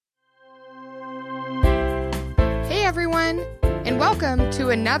everyone, and welcome to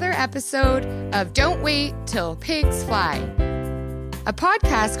another episode of Don't Wait Till Pigs Fly, a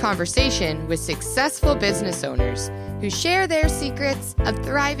podcast conversation with successful business owners who share their secrets of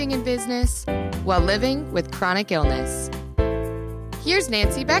thriving in business while living with chronic illness. Here's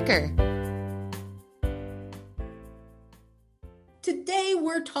Nancy Becker. Today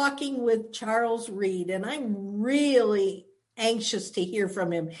we're talking with Charles Reed, and I'm really anxious to hear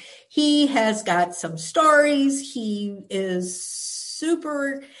from him. He has got some stories. He is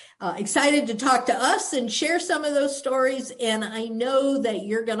super excited to talk to us and share some of those stories, and I know that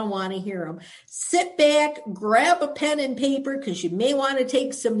you're going to want to hear them. Sit back, grab a pen and paper, because you may want to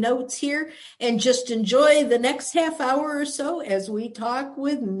take some notes here, and just enjoy the next half hour or so as we talk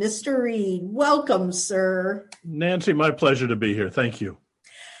with Mr. Reed. Welcome, sir. Nancy, my pleasure to be here. Thank you.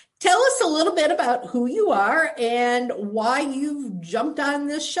 Tell us a little bit about who you are and why you've jumped on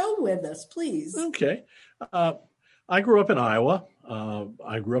this show with us, please. Okay. I grew up in Iowa.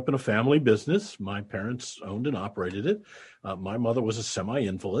 I grew up in a family business. My parents owned and operated it. My mother was a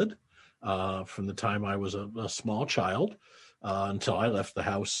semi-invalid from the time I was a small child until I left the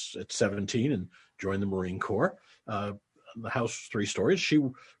house at 17 and joined the Marine Corps. The house was 3 stories. She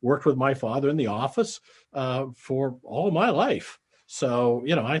worked with my father in the office for all of my life. So,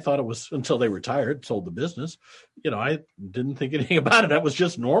 I thought it was until they retired, sold the business. I didn't think anything about it. That was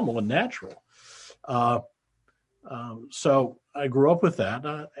just normal and natural. So I grew up with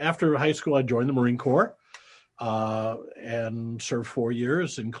that. After high school, I joined the Marine Corps and served 4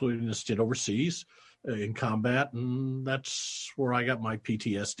 years, including a stint overseas in combat. And that's where I got my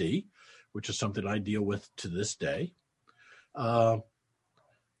PTSD, which is something I deal with to this day.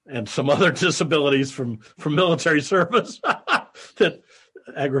 And some other disabilities from military service that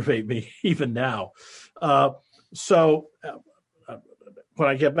aggravate me even now. So when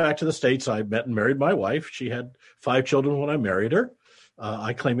I get back to the States, I met and married my wife. She had 5 children when I married her.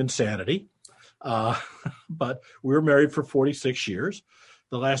 I claim insanity, but we were married for 46 years.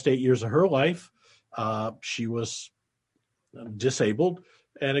 The last 8 years of her life, she was disabled,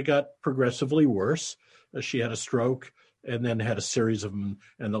 and it got progressively worse. She had a stroke and then had a series of them,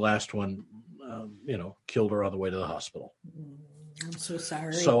 and the last one, killed her on the way to the hospital. I'm so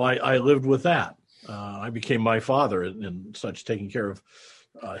sorry. So I lived with that. I became my father and such, taking care of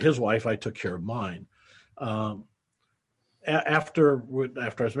his wife. I took care of mine. After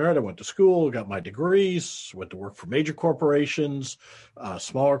I was married, I went to school, got my degrees, went to work for major corporations,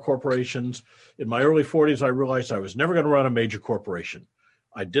 smaller corporations. In my early 40s, I realized I was never going to run a major corporation.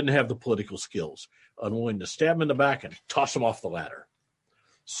 I didn't have the political skills. I'm willing to stab them in the back and toss them off the ladder.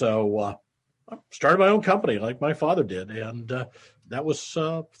 So I started my own company like my father did, and that was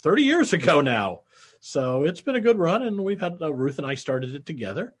 30 years ago now. So it's been a good run, and we've had Ruth and I started it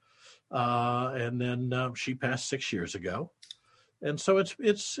together, and then she passed 6 years ago, and so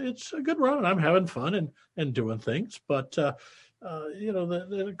it's a good run, and I'm having fun and doing things. But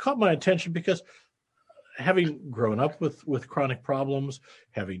it caught my attention because having grown up with chronic problems,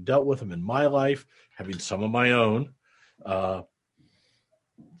 having dealt with them in my life, having some of my own,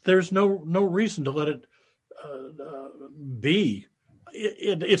 there's no reason to let it be.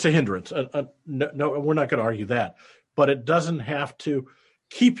 It's a hindrance. No, we're not going to argue that, but it doesn't have to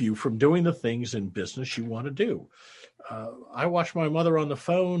keep you from doing the things in business you want to do. I watched my mother on the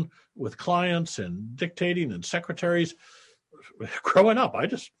phone with clients and dictating and secretaries growing up. I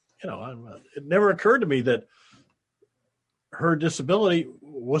just, it never occurred to me that her disability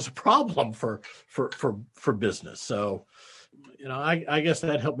was a problem for business. So, I guess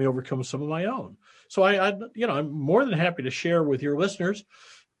that helped me overcome some of my own. So I'm more than happy to share with your listeners.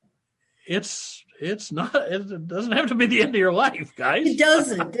 It doesn't have to be the end of your life, guys. It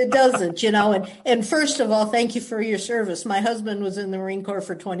doesn't, and first of all, thank you for your service. My husband was in the Marine Corps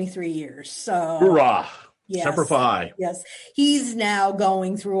for 23 years. So hoorah. Yes. Semper Fi. Yes. He's now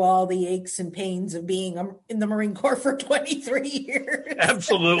going through all the aches and pains of being in the Marine Corps for 23 years.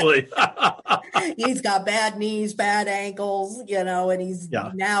 Absolutely. He's got bad knees, bad ankles, and he's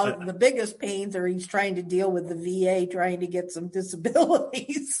now the biggest pains are he's trying to deal with the VA, trying to get some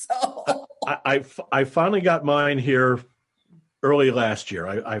disabilities. So I finally got mine here early last year.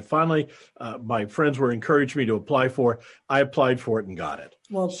 I finally, my friends were encouraging me to apply for it. I applied for it and got it.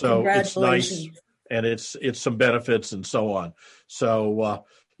 Well, so congratulations. It's nice. And it's some benefits and so on. So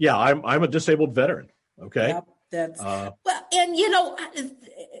I'm a disabled veteran. Okay, yep, that's a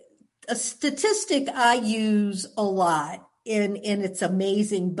statistic I use a lot, and it's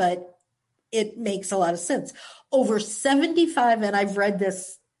amazing, but it makes a lot of sense. Over 75, and I've read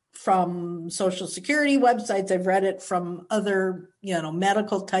this from Social Security websites. I've read it from other,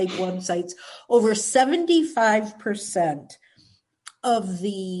 medical type websites. Over 75% of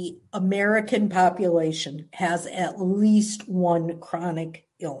the American population has at least one chronic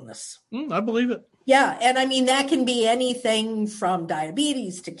illness. I believe it. Yeah. And I mean, that can be anything from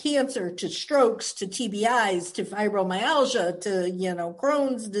diabetes to cancer to strokes to TBIs to fibromyalgia to,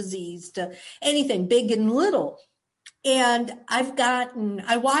 Crohn's disease to anything big and little. And I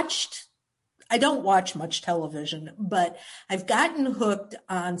don't watch much television, but I've gotten hooked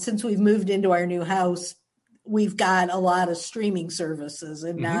on, since we've moved into our new house, we've got a lot of streaming services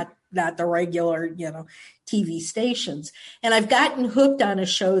and not the regular, TV stations. And I've gotten hooked on a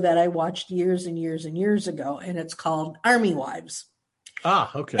show that I watched years and years and years ago, and it's called Army Wives. Ah,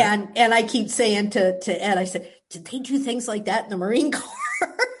 okay. And I keep saying to Ed, I said, did they do things like that in the Marine Corps?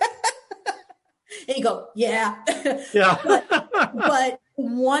 And you go, yeah. Yeah. but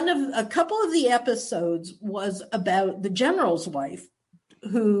a couple of the episodes was about the general's wife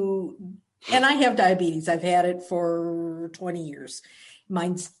who, and I have diabetes. I've had it for 20 years.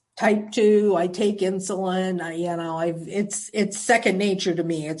 Mine's type 2. I take insulin. It's second nature to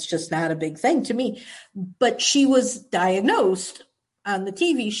me. It's just not a big thing to me. But she was diagnosed on the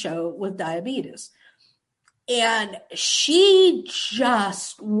TV show with diabetes. And she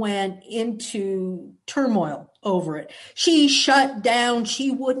just went into turmoil over it. She shut down.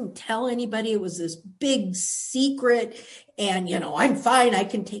 She wouldn't tell anybody. It was this big secret. And, I'm fine. I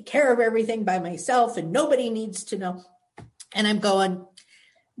can take care of everything by myself and nobody needs to know. And I'm going,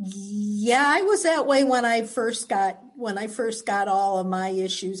 yeah, I was that way when I first got all of my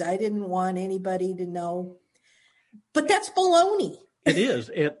issues. I didn't want anybody to know. But that's baloney. It is.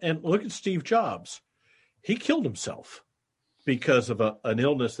 And look at Steve Jobs. He killed himself because of an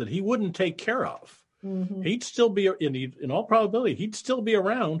illness that he wouldn't take care of. Mm-hmm. He'd still be, in all probability, he'd still be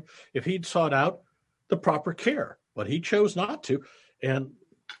around if he'd sought out the proper care, but he chose not to. And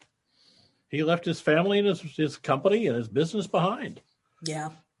he left his family and his company and his business behind. Yeah.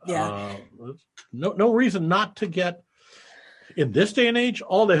 Yeah. No reason not to get, in this day and age,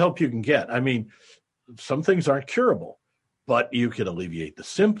 all the help you can get. I mean, some things aren't curable. But you can alleviate the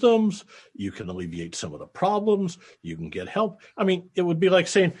symptoms. You can alleviate some of the problems. You can get help. I mean, it would be like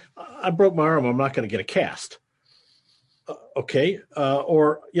saying, I broke my arm. I'm not going to get a cast. Okay.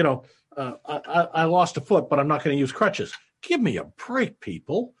 Or, I lost a foot, but I'm not going to use crutches. Give me a break,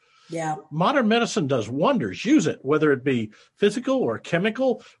 people. Yeah. Modern medicine does wonders. Use it, whether it be physical or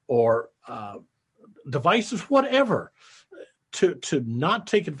chemical or devices, whatever, to not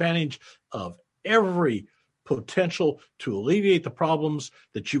take advantage of every potential to alleviate the problems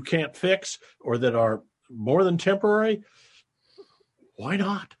that you can't fix or that are more than temporary. Why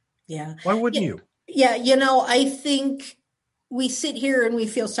not? Yeah. Why wouldn't you? Yeah. I think we sit here and we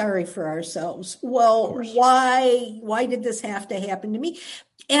feel sorry for ourselves. Well, why did this have to happen to me?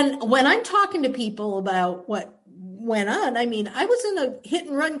 And when I'm talking to people about what went on, I mean, I was in a hit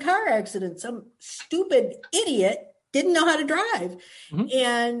and run car accident. Some stupid idiot didn't know how to drive. Mm-hmm.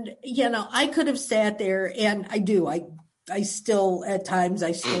 And, I could have sat there, and I do. I still, at times,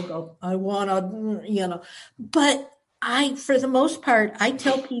 I still go, I want to, but for the most part, I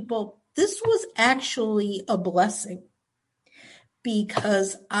tell people this was actually a blessing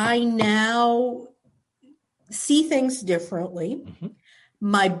because I now see things differently. Mm-hmm.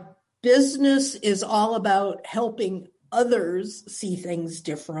 My business is all about helping others see things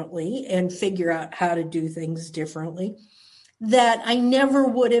differently and figure out how to do things differently, that I never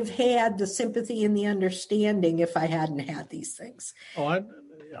would have had the sympathy and the understanding if I hadn't had these things.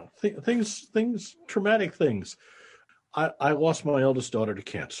 Traumatic things. I lost my eldest daughter to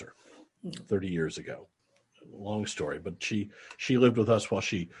cancer 30 years ago. Long story, but she lived with us while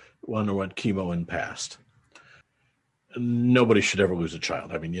she underwent chemo and passed. Nobody should ever lose a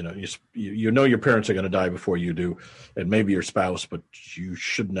child. I mean, you know your parents are going to die before you do, and maybe your spouse, but you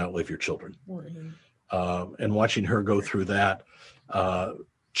shouldn't outlive your children. Mm-hmm. And watching her go through that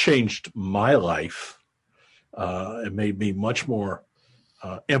changed my life. It made me much more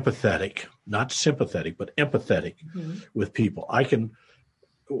empathetic, not sympathetic, but empathetic with people.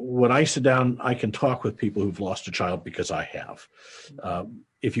 When I sit down, I can talk with people who've lost a child because I have.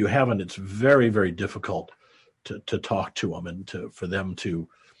 If you haven't, it's very, very difficult to talk to them and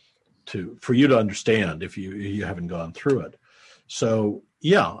for you to understand if you haven't gone through it. So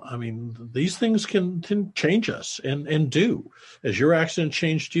yeah, I mean, these things can change us and do. As your accident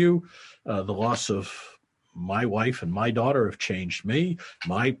changed you, the loss of my wife and my daughter have changed me.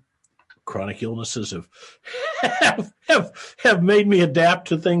 My chronic illnesses have made me adapt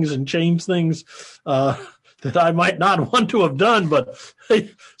to things and change things that I might not want to have done, but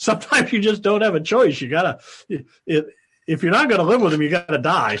sometimes you just don't have a choice. You gotta, if you're not going to live with them, you got to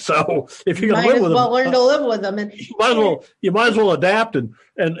die. So if you're going to live with them, learn to live with them. And you might as well adapt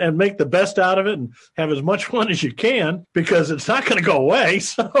and make the best out of it and have as much fun as you can, because it's not going to go away.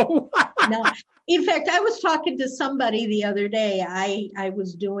 So no. In fact, I was talking to somebody the other day. I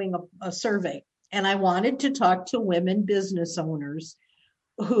was doing a survey, and I wanted to talk to women business owners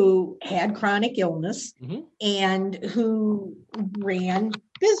who had chronic illness and who ran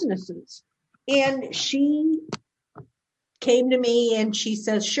businesses. And she came to me and she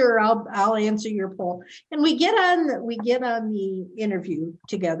says, "Sure, I'll answer your poll." And we get on the interview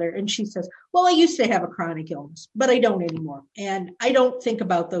together, and she says, "Well, I used to have a chronic illness, but I don't anymore, and I don't think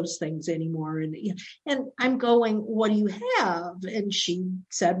about those things anymore." And I'm going, "What do you have?" And she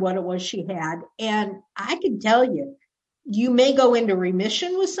said what it was she had, and I can tell you, you may go into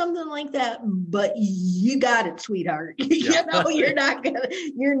remission with something like that, but you got it, sweetheart. Yeah.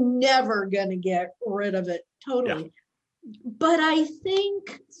 You're never gonna get rid of it totally. Yeah. But I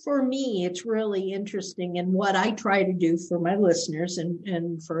think for me, it's really interesting, and what I try to do for my listeners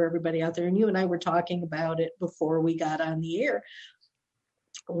and for everybody out there, and you and I were talking about it before we got on the air,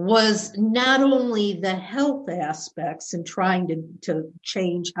 was not only the health aspects and trying to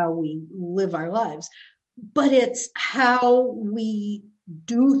change how we live our lives, but it's how we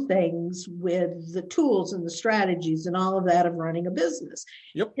do things with the tools and the strategies and all of that of running a business.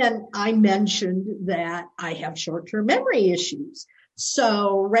 Yep. And I mentioned that I have short-term memory issues.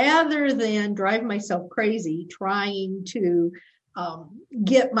 So rather than drive myself crazy trying to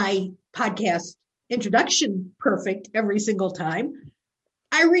get my podcast introduction perfect every single time,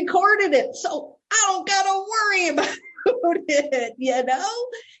 I recorded it. So I don't got to worry about it,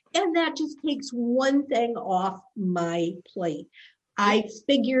 And that just takes one thing off my plate. I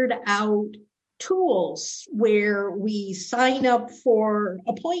figured out tools where we sign up for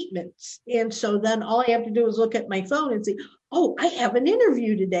appointments. And so then all I have to do is look at my phone and say, "Oh, I have an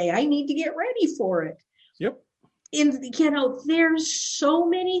interview today. I need to get ready for it." Yep. And, there's so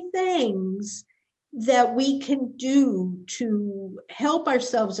many things that we can do to help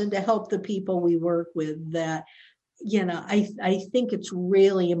ourselves and to help the people we work with that, I think it's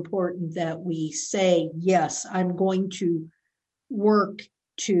really important that we say, yes, I'm going to work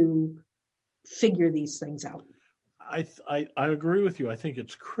to figure these things out. I agree with you. I think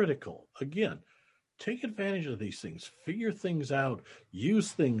it's critical. Again, take advantage of these things, figure things out,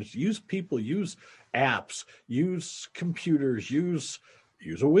 use people, use apps, use computers, use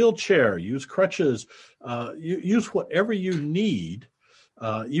a wheelchair, use crutches, use whatever you need.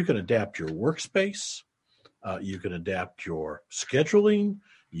 You can adapt your workspace. You can adapt your scheduling.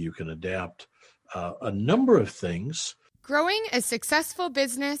 You can adapt a number of things. Growing a successful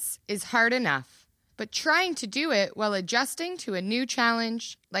business is hard enough, but trying to do it while adjusting to a new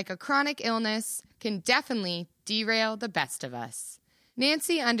challenge, like a chronic illness, can definitely derail the best of us.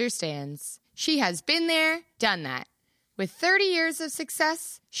 Nancy understands. She has been there, done that. With 30 years of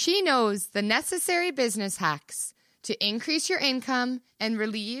success, she knows the necessary business hacks to increase your income and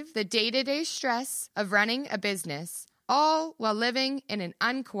relieve the day-to-day stress of running a business, all while living in an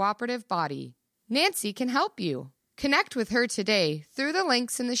uncooperative body. Nancy can help you. Connect with her today through the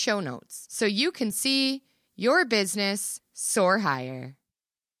links in the show notes so you can see your business soar higher.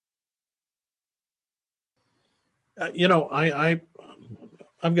 I've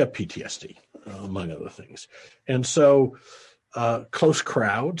got PTSD, among other things. And so close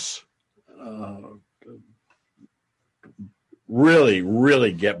crowds really,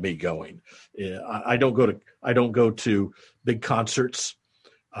 really get me going. I don't go to big concerts.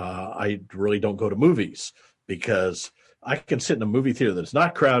 I really don't go to movies, because I can sit in a movie theater that's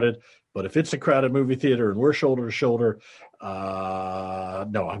not crowded, but if it's a crowded movie theater and we're shoulder to shoulder,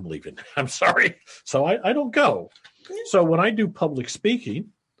 no, I'm leaving. I'm sorry. So I don't go. So when I do public speaking,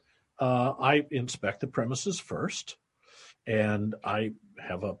 I inspect the premises first, and I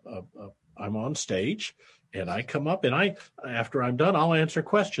have I'm on stage, and I come up, and after I'm done, I'll answer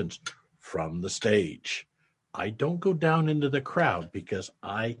questions from the stage. I don't go down into the crowd because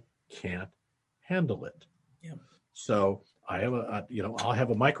I can't handle it. Yeah. So I have I'll have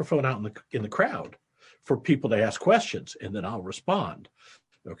a microphone out in the crowd for people to ask questions, and then I'll respond.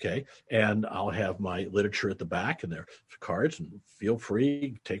 Okay. And I'll have my literature at the back and their cards, and feel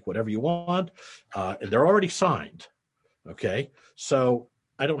free, take whatever you want. And they're already signed. Okay. So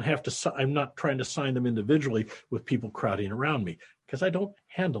I don't have to, I'm not trying to sign them individually with people crowding around me, because I don't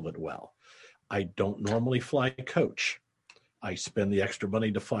handle it well. I don't normally fly coach. I spend the extra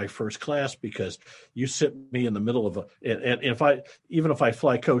money to fly first class because you sit me in the middle of and if I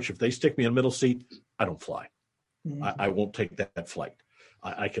fly coach, if they stick me in the middle seat, I don't fly. Mm-hmm. I won't take that flight.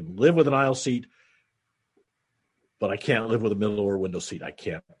 I can live with an aisle seat, but I can't live with a middle or window seat. I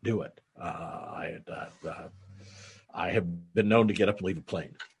can't do it. I have been known to get up and leave a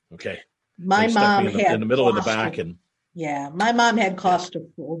plane. Okay. My mom had in the middle of the back and. Yeah, my mom had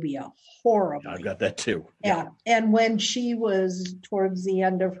claustrophobia, horrible. I've got that too. Yeah, and when she was towards the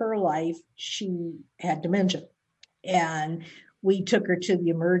end of her life, she had dementia. And we took her to the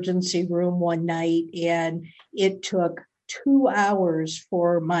emergency room one night, and it took 2 hours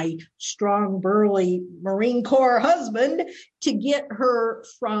for my strong, burly Marine Corps husband to get her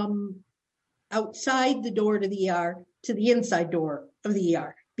from outside the door to the ER to the inside door of the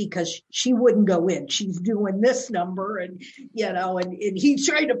ER. Because she wouldn't go in. She's doing this number and he's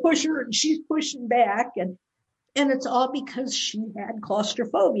trying to push her and she's pushing back. And it's all because she had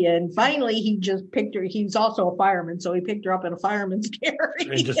claustrophobia. And finally, he just picked her. He's also a fireman. So he picked her up in a fireman's carry.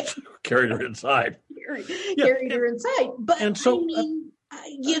 And just carried her inside. Carried her inside. But and so,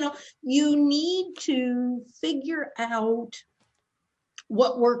 you need to figure out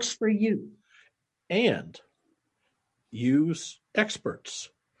what works for you. And use experts.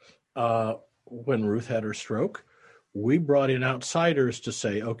 When Ruth had her stroke, we brought in outsiders to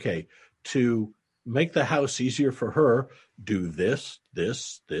say, okay, to make the house easier for her, do this,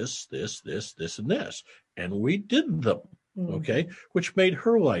 this, this, this, this, this, and this. And we did them, okay, which made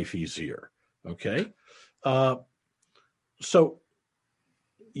her life easier, okay? So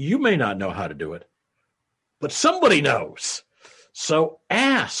you may not know how to do it, but somebody knows. So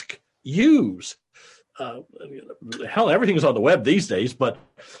ask, use. Hell, everything's on the web these days, but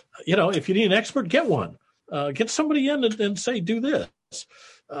if you need an expert, get one. Get somebody in and say, do this.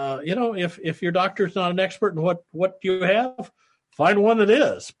 If your doctor's not an expert in what you have, find one that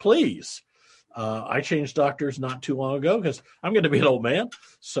is, please. I changed doctors not too long ago because I'm going to be an old man.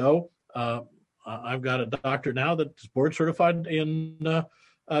 So I've got a doctor now that's board certified in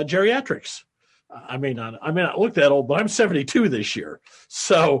geriatrics. I may not look that old, but I'm 72 this year.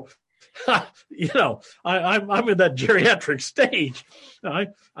 So I'm in that geriatric stage. I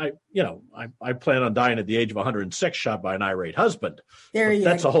plan on dying at the age of 106, shot by an irate husband.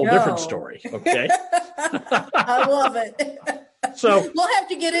 That's a whole different story. Okay. I love it. So we'll have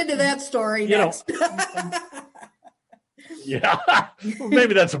to get into that story next. Yeah,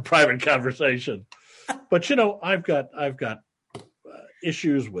 maybe that's a private conversation. But I've got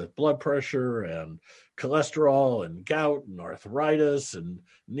issues with blood pressure and cholesterol and gout and arthritis and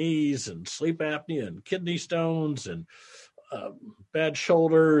knees and sleep apnea and kidney stones and bad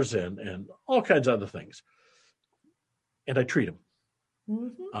shoulders and all kinds of other things. And I treat them.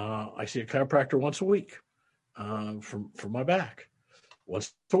 Mm-hmm. I see a chiropractor once a week for my back,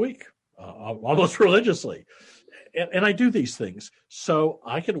 once a week, almost religiously. And I do these things so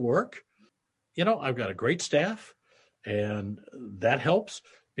I can work. I've got a great staff, and that helps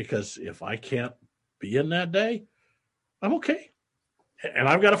because if I can't be in that day, I'm okay. And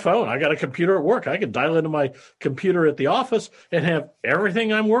I've got a phone. I got a computer at work. I can dial into my computer at the office and have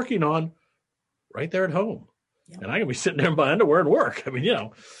everything I'm working on right there at home. Yep. And I can be sitting there in my underwear and work. I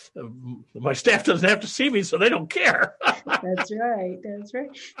mean, my staff doesn't have to see me, so they don't care. That's right. That's right.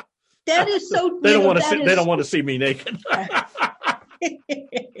 That is so. They don't want to see. They don't want to see me naked.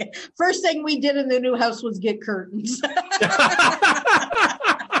 First thing we did in the new house was get curtains.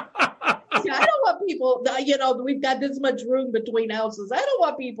 I don't want people, we've got this much room between houses. I don't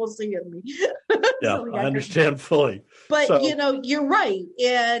want people seeing me. Yeah, so I understand fully. But, you're right.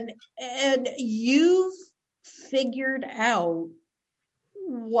 And you've figured out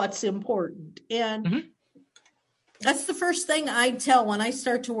what's important. And that's the first thing I tell when I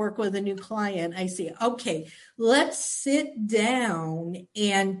start to work with a new client. I say, okay, let's sit down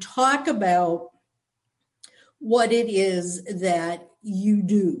and talk about what it is that you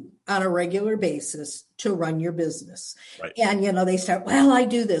do on a regular basis to run your business. Right. And, they start, well, I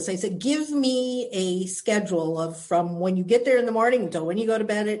do this. I said, give me a schedule of from when you get there in the morning until when you go to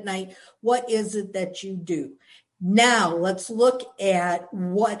bed at night, what is it that you do? Now let's look at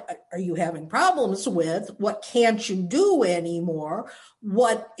what are you having problems with? What can't you do anymore?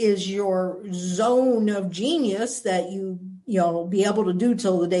 What is your zone of genius that you be able to do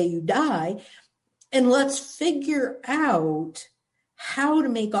till the day you die? And let's figure out how to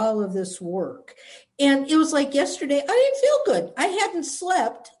make all of this work. And it was like yesterday, I didn't feel good. I hadn't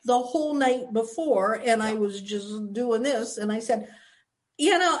slept the whole night before, and I was just doing this. And I said,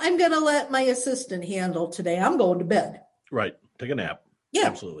 I'm going to let my assistant handle today. I'm going to bed. Right. Take a nap. Yeah.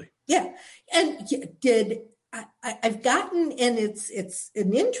 Absolutely. Yeah. And did I've gotten, and it's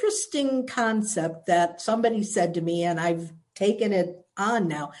an interesting concept that somebody said to me, and I've taken it on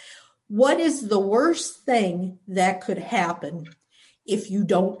now. What is the worst thing that could happen if you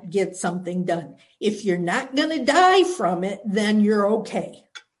don't get something done? If you're not going to die from it, then you're okay.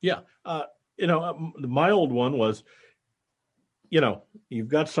 Yeah. My old one was, you've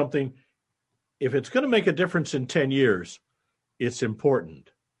got something. If it's going to make a difference in 10 years, it's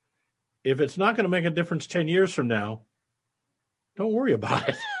important. If it's not going to make a difference 10 years from now, don't worry about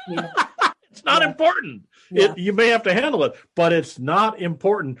it. Yeah. It's not important. Yeah. You may have to handle it, but it's not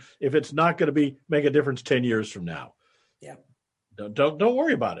important if it's not going to make a difference 10 years from now. Yeah. Don't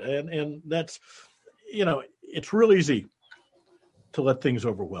worry about it. And that's, it's real easy to let things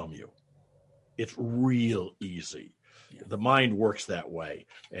overwhelm you. It's real easy. Yeah. The mind works that way,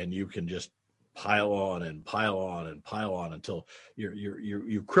 and you can just pile on and pile on and pile on until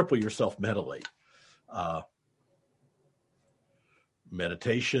you cripple yourself mentally.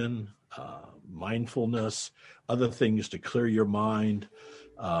 Meditation, mindfulness, other things to clear your mind,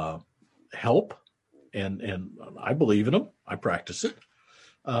 help, and I believe in them. I practice it.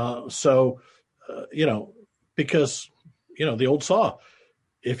 Because the old saw,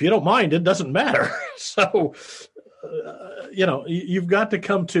 if you don't mind, it doesn't matter. So, you've got to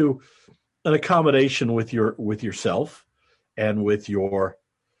come to an accommodation with yourself and with your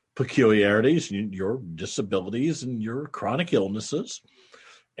peculiarities, your disabilities, and your chronic illnesses,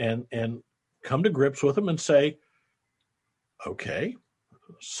 and come to grips with them and say, okay,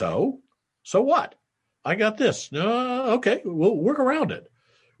 so what? I got this. No, okay, we'll work around it.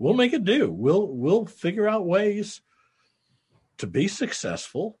 We'll make it do. We'll figure out ways to be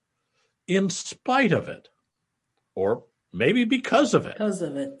successful in spite of it, or maybe because of it. Because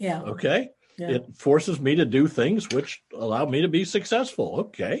of it, yeah. Okay. Yeah. It forces me to do things which allow me to be successful.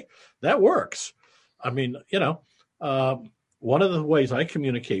 Okay. That works. I mean, one of the ways I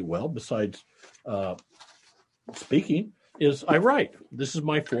communicate well, besides speaking, is I write. This is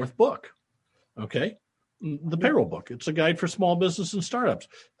my 4th book. Okay. The Payroll Book. It's a guide for small business and startups.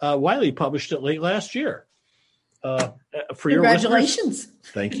 Wiley published it late last year. For Congratulations.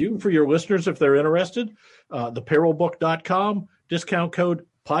 Thank you. For your listeners, if they're interested, thepayrollbook.com, discount code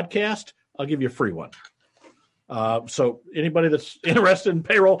podcast. I'll give you a free one. So anybody that's interested in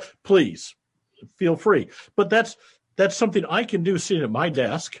payroll, please feel free. But that's something I can do sitting at my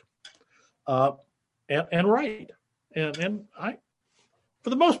desk and write. And I, for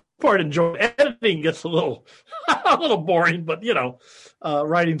the most part, enjoy. Editing gets a little boring, but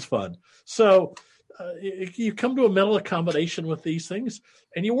writing's fun. So you come to a mental accommodation with these things,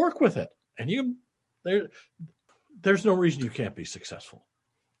 and you work with it. And there's no reason you can't be successful.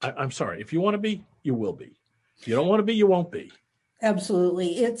 I'm sorry. If you want to be, you will be. If you don't want to be, you won't be.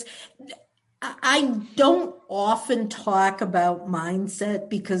 Absolutely. I don't often talk about mindset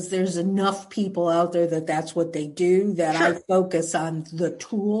because there's enough people out there that's what they do, that sure. I focus on the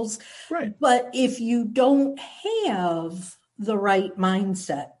tools. Right. But if you don't have the right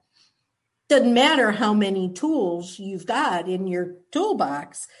mindset, doesn't matter how many tools you've got in your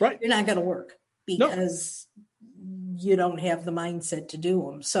toolbox, right. You're not going to work because you don't have the mindset to do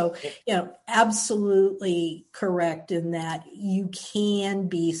them. So, absolutely correct in that you can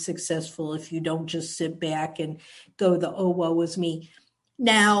be successful if you don't just sit back and go oh, woe is me.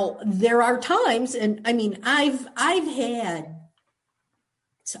 Now, there are times, and I mean, I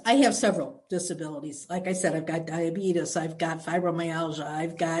have several disabilities. Like I said, I've got diabetes, I've got fibromyalgia,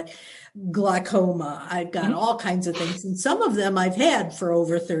 I've got glaucoma, I've got all kinds of things. And some of them I've had for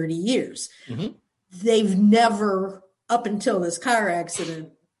over 30 years. Mm-hmm. They've never, up until this car accident,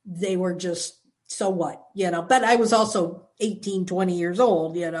 they were just, so what, but I was also 18, 20 years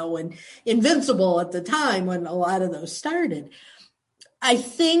old, and invincible at the time when a lot of those started. I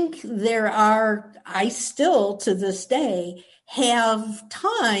think I still to this day have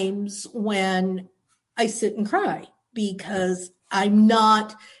times when I sit and cry because I'm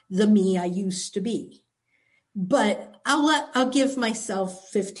not the me I used to be. But I'll give myself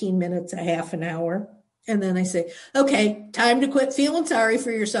 15 minutes, a half an hour. And then I say, okay, time to quit feeling sorry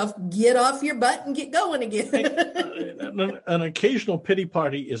for yourself. Get off your butt and get going again. An occasional pity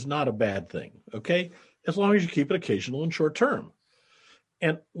party is not a bad thing, okay? As long as you keep it occasional and short term.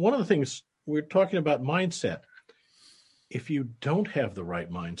 And one of the things we're talking about mindset, if you don't have the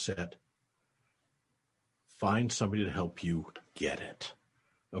right mindset, find somebody to help you get it.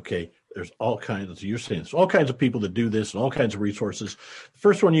 Okay, there's all kinds, you're saying, there's all kinds of people that do this and all kinds of resources. The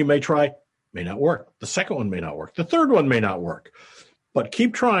first one you may try may not work. The second one may not work. The third one may not work. But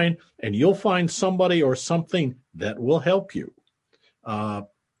keep trying, and you'll find somebody or something that will help you. I've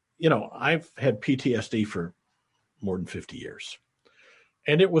had PTSD for more than 50 years.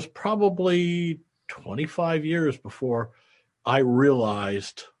 And it was probably 25 years before I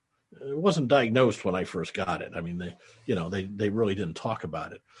realized it wasn't diagnosed when I first got it. I mean, they really didn't talk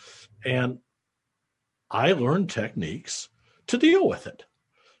about it. And I learned techniques to deal with it.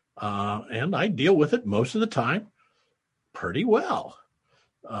 And I deal with it most of the time pretty well.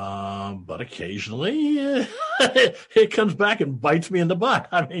 But occasionally it comes back and bites me in the butt.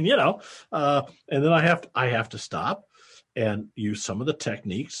 I mean, and then I have to stop and use some of the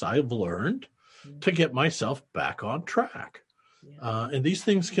techniques I've learned to get myself back on track. And these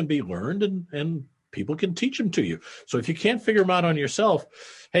things can be learned and people can teach them to you. So if you can't figure them out on yourself,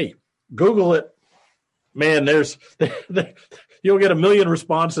 hey, Google it. Man, you'll get a million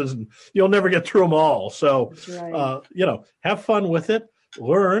responses and you'll never get through them all. So, right. Have fun with it,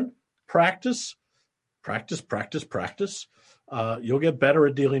 learn, practice. You'll get better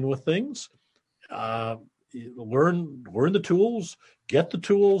at dealing with things. Learn the tools, get the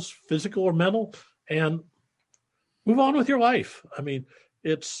tools, physical or mental, and move on with your life. I mean,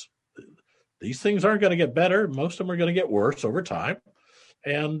 these things aren't going to get better. Most of them are going to get worse over time.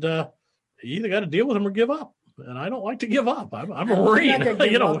 And, you either got to deal with them or give up. And I don't like to give up. I'm a Marine.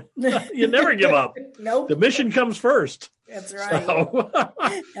 You never give up. Nope. The mission comes first. That's right. So.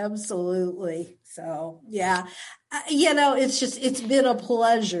 Absolutely. So, yeah. It's been a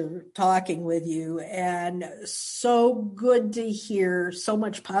pleasure talking with you and so good to hear so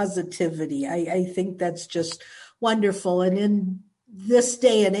much positivity. I think that's just wonderful. And in this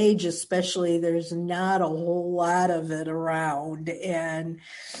day and age, especially, there's not a whole lot of it around. And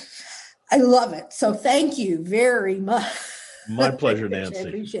I love it. So thank you very much. My pleasure, Nancy. I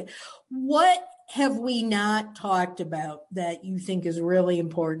appreciate it. What have we not talked about that you think is really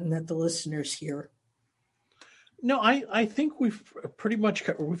important that the listeners hear? No, I think we've pretty much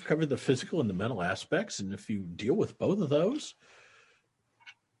covered the physical and the mental aspects. And if you deal with both of those,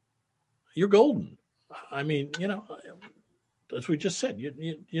 you're golden. I mean, as we just said,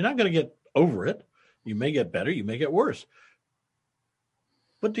 you're not going to get over it. You may get better. You may get worse.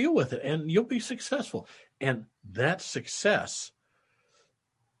 But deal with it and you'll be successful. And that success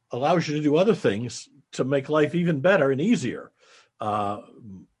allows you to do other things to make life even better and easier.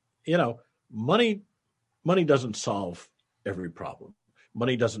 Money doesn't solve every problem.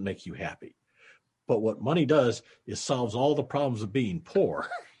 Money doesn't make you happy. But what money does is solves all the problems of being poor.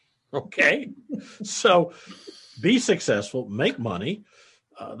 Okay? So be successful, make money.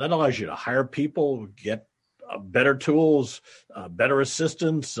 That allows you to hire people, get better tools, better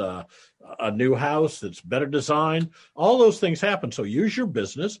assistance, a new house that's better designed. All those things happen. So use your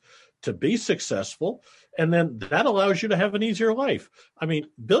business to be successful. And then that allows you to have an easier life. I mean,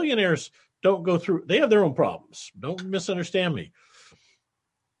 billionaires don't go through, they have their own problems. Don't misunderstand me.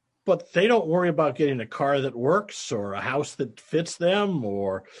 But they don't worry about getting a car that works or a house that fits them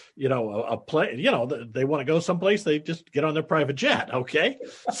or, a plane. They want to go someplace, they just get on their private jet. Okay.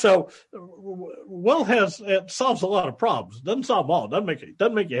 So it solves a lot of problems. Doesn't solve all.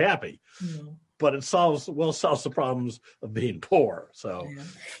 Doesn't make you happy. No. But it solves the problems of being poor. So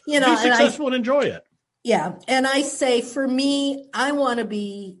be successful and enjoy it. Yeah. And I say, for me, I want to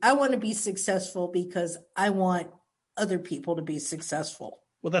be successful because I want other people to be successful.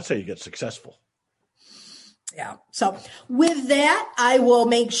 Well, that's how you get successful. Yeah. So with that, I will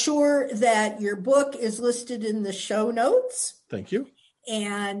make sure that your book is listed in the show notes. Thank you.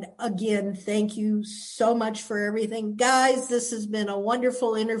 And again, thank you so much for everything. Guys, this has been a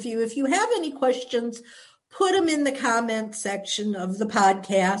wonderful interview. If you have any questions, put them in the comment section of the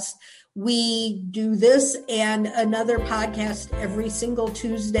podcast. We do this and another podcast every single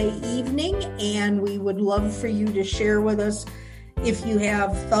Tuesday evening, and we would love for you to share with us if you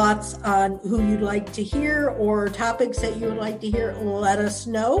have thoughts on who you'd like to hear or topics that you would like to hear. Let us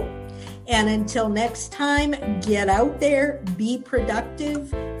know. And until next time, get out there, be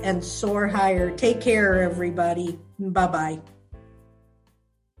productive, and soar higher. Take care, everybody. Bye-bye.